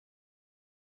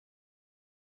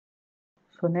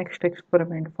So next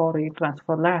experiment for a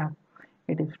transfer lab,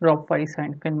 it is Dropwise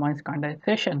and Filmwise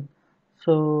condensation.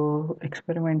 So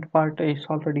experiment part is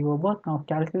already over. Now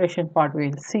calculation part we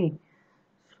will see.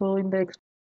 So in the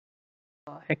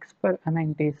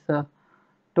experiment is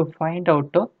to find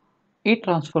out the heat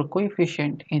transfer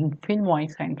coefficient in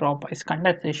Filmwise and Dropwise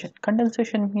condensation.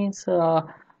 Condensation means,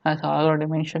 as I already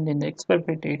mentioned in the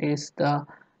experiment, it is the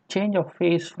change of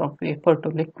phase from vapor to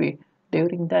liquid.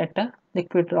 During that,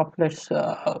 liquid droplets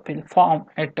will form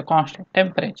at a constant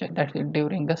temperature, that is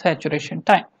during the saturation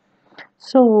time.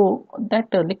 So that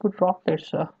liquid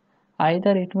droplets,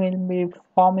 either it will be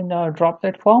form in the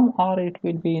droplet form or it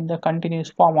will be in the continuous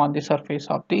form on the surface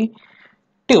of the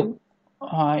tube.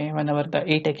 Whenever the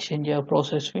heat exchanger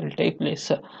process will take place,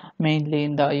 mainly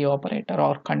in the evaporator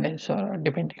or condenser,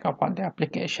 depending upon the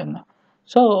application.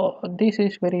 So this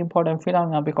is very important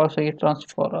phenomena because heat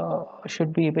transfer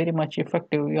should be very much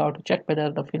effective. We have to check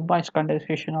whether the film-wise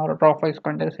condensation or drop-wise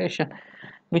condensation,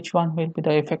 which one will be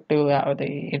the effective the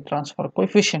heat transfer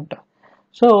coefficient.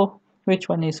 So which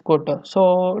one is good?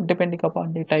 So depending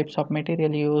upon the types of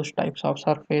material used, types of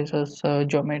surfaces,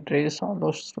 geometries, all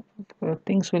those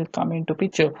things will come into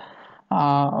picture,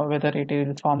 whether it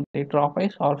will form the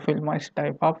dropwise or filmwise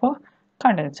type of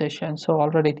condensation. So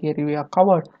already theory we have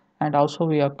covered, and also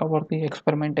we have covered the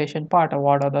experimentation part.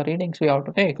 What are the readings we have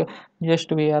to take?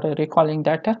 Just we are recalling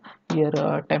that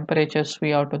here temperatures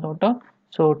we have to note down.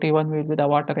 So T1 will be the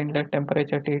water inlet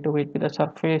temperature, T2 will be the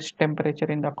surface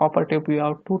temperature in the copper tube. We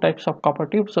have two types of copper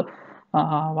tubes.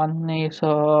 One is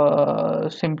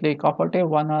simply copper tube,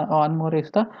 one more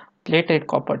is the plated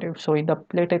copper tube. So in the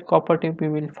plated copper tube we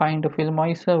will find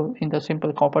filmwise, in the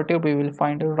simple copper tube we will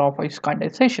find dropwise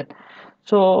condensation.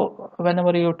 So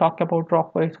whenever you talk about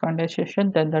dropwise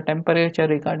condensation, then the temperature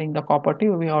regarding the copper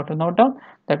tube we have to note down,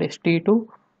 that is T2,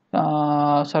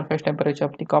 surface temperature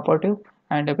of the copper tube,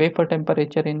 and a vapor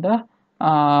temperature in the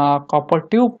copper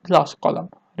tube glass column.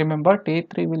 Remember,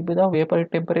 T3 will be the vapor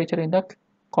temperature in the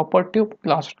copper tube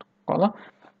glass column.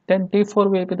 Then T4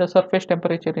 will be the surface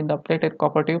temperature in the plated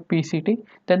copper tube PCT.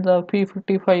 Then the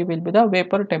P55 will be the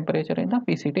vapor temperature in the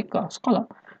PCT glass column.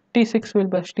 T6 will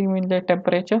be steam inlet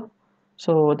temperature.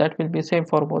 So that will be same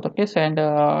for both the case. And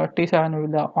T7 will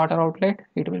be the water outlet.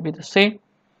 It will be the same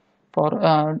for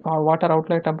water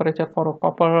outlet temperature for a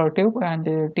copper tube, and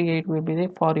T8 will be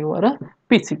for your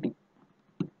PCT.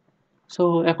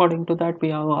 So according to that we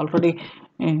have already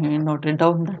noted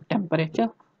down the temperature.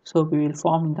 So we will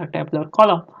form the tabular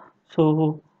column.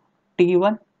 So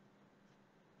T1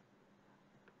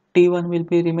 will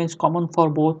be remains common for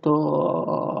both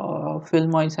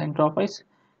filmwise and dropwise.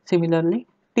 Similarly,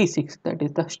 T6, that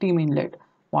is the steam inlet,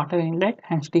 water inlet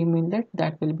and steam inlet,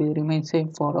 that will be remain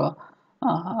same for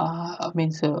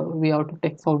means we have to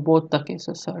take for both the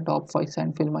cases, dropwise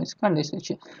and filmwise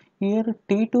condensation. Here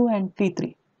T2 and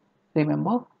T3,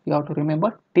 remember, you have to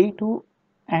remember T2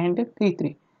 and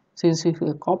T3, since it is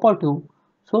a copper tube,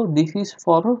 so this is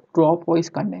for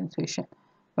dropwise condensation.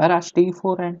 Whereas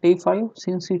T4 and T5,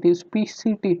 since it is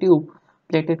PCT tube,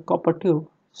 plated copper tube,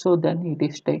 so then it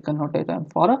is taken noted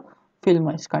for a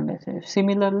filmwise condensation.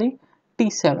 Similarly,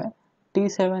 T7,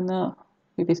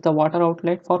 it is the water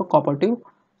outlet for copper tube,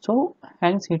 so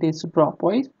hence it is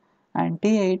dropwise, and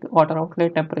T8 water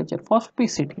outlet temperature for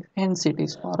PCT, hence it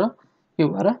is for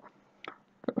your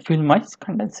filmwise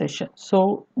condensation.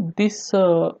 So this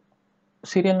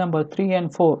serial number 3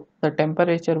 and 4, the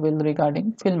temperature will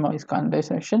regarding filmwise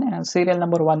condensation, and serial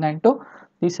number 1 and 2,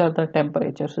 these are the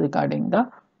temperatures regarding the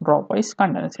dropwise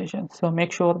condensation. So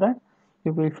make sure that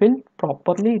you will fill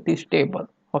properly this table.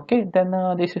 Okay, then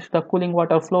this is the cooling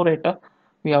water flow rate.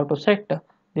 We have to set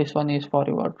this one is for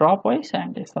your dropwise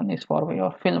and this one is for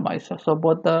your filmwise. So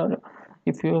both the,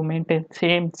 if you maintain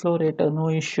same flow rate, no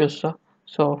issues.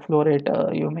 So flow rate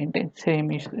you maintain same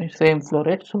flow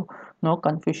rate, so no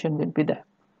confusion will be there.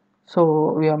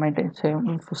 So we are maintaining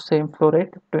same flow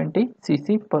rate 20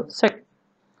 cc per sec.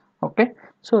 Okay,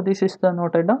 so this is the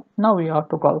noted down. Now we have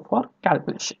to call for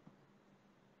calculation.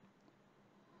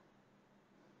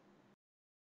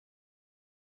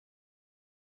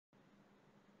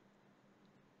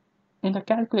 In the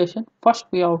calculation, first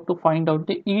we have to find out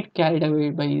the heat carried away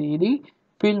by the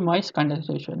filmwise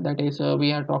condensation. That is,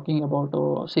 we are talking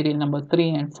about serial number 3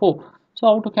 and 4. So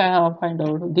how to find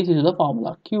out? This is the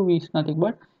formula. Q is nothing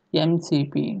but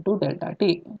mCp into delta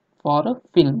T for a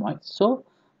filmwise. So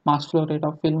mass flow rate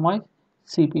of filmwise,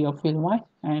 Cp of filmwise,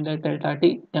 and delta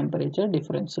T temperature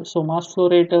difference. So mass flow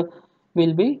rate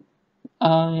will be you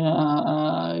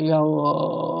have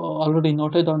already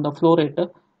noted on the flow rate,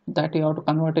 that you have to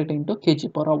convert it into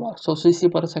kg per hour. So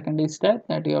cc per second is that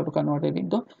you have to convert it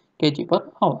into kg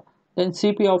per hour. Then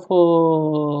CP of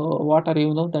water,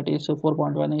 that is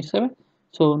 4.187,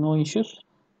 so no issues.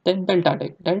 Then delta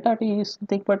T. Delta T is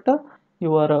nothing but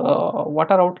your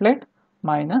water outlet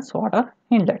minus water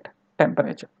inlet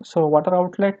temperature. So water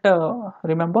outlet,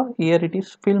 remember here it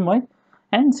is film oil,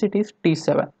 and it is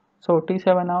T7. So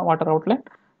T7 water outlet,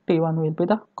 T1 will be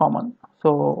the common.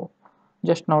 So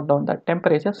just note down that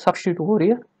temperature, substitute over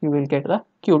here, you will get the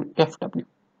QFW.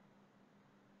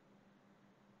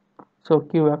 So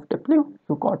QFW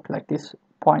you got like this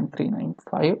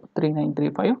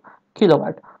 0.3935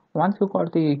 kilowatt. Once you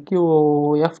got the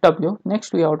QFW,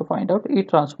 next we have to find out heat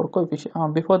transfer coefficient.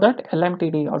 Before that,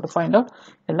 LMTD you have to find out.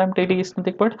 LMTD is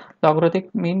nothing but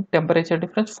logarithmic mean temperature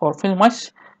difference for film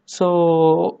mass.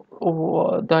 So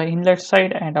the inlet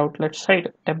side and outlet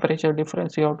side temperature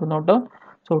difference you have to note down.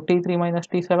 So T3 minus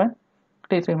T7,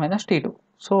 T3 minus T2.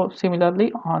 So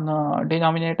similarly on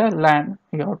denominator LAN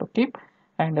you have to keep,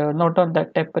 and note down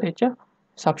that temperature,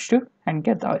 substitute and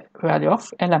get the value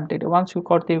of LMTD. Once you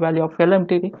got the value of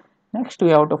LMTD, next we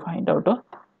have to find out the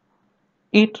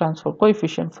heat transfer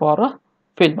coefficient for a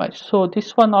film wise. So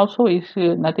this one also is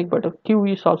nothing but Q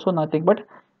is also nothing but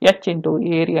H into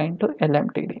area into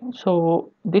LMTD.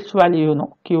 So this value,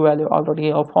 Q value already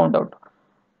you have found out.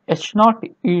 H naught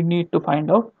you need to find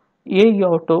out. A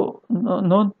you have to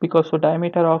know because the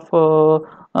diameter of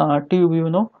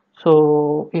tube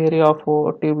so area of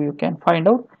tube you can find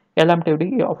out.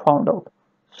 LMTD you have found out.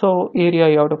 So area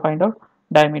you have to find out.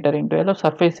 Diameter into L,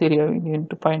 surface area you need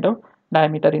to find out.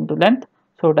 Diameter into length.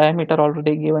 So diameter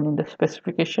already given in the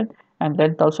specification and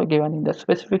length also given in the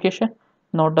specification.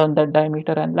 Note down the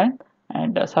diameter and length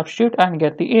and substitute and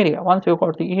get the area. Once you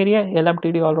got the area,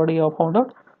 LMTD already you have found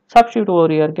out. Substitute over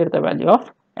here, get the value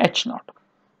of H naught.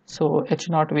 So H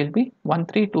naught will be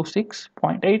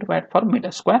 1326.8 watt per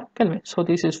meter square Kelvin. So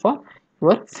this is for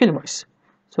your film wise.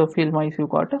 So film wise you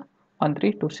got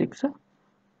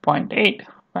 1326.8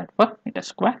 watt per meter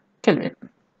square Kelvin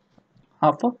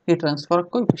of heat transfer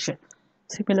coefficient.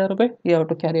 Similar way you have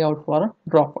to carry out for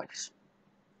Dropwise.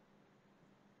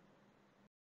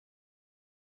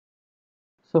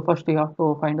 So first you have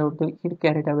to find out the heat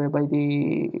carried away by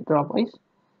the Dropwise.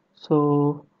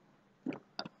 So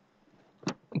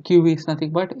Q is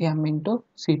nothing but M into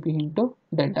Cp into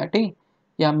delta T.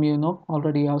 M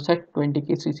already have set 20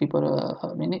 kcc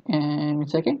per minute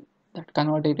second. That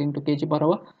converted into kg per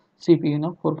hour. Cp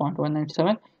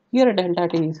 4.187. Here delta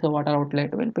T is water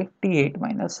outlet will be T8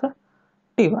 minus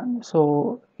T1.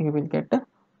 So you will get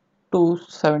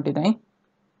 279.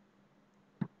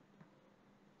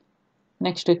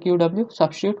 Next QW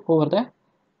substitute over there.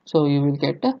 So you will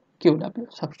get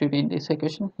QW. Substitute in this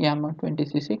equation. M 20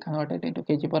 cc converted into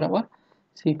kg per hour.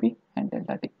 Cp and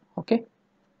delta T. Okay.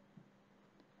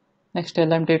 Next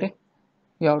LMTD.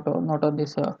 You have to note on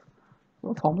this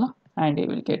formula and you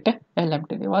will get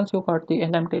LMTD. Once you got the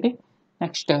LMTD,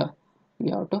 next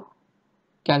you have to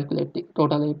calculate the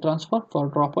total heat transfer for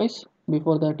Dropwise.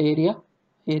 Before that area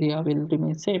will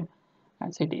remain same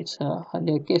as it is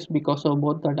earlier case because of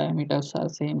both the diameters are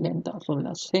same, length also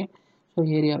will same, so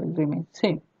area will remain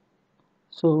same.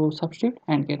 So substitute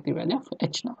and get the value of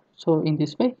H naught. So in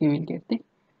this way you will get the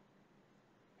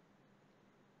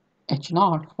H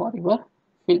naught for your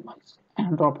Filmwise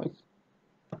and Dropwise.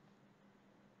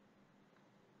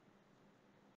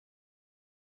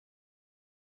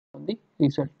 On the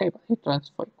result table, heat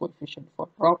transfer coefficient for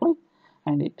Dropwise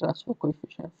and heat transfer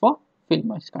coefficient for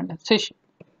Filmwise condensation.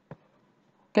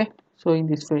 Okay, so in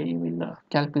this way you will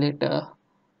calculate uh,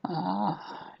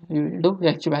 you will do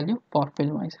H value for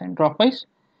Filmwise and Dropwise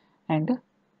and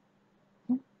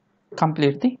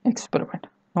complete the experiment.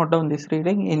 Note down this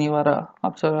reading in your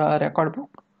record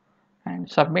book and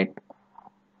submit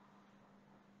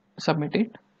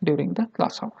it during the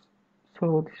class hours.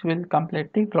 So this will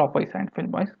complete the Dropwise and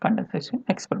Filmwise condensation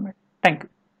experiment. Thank you.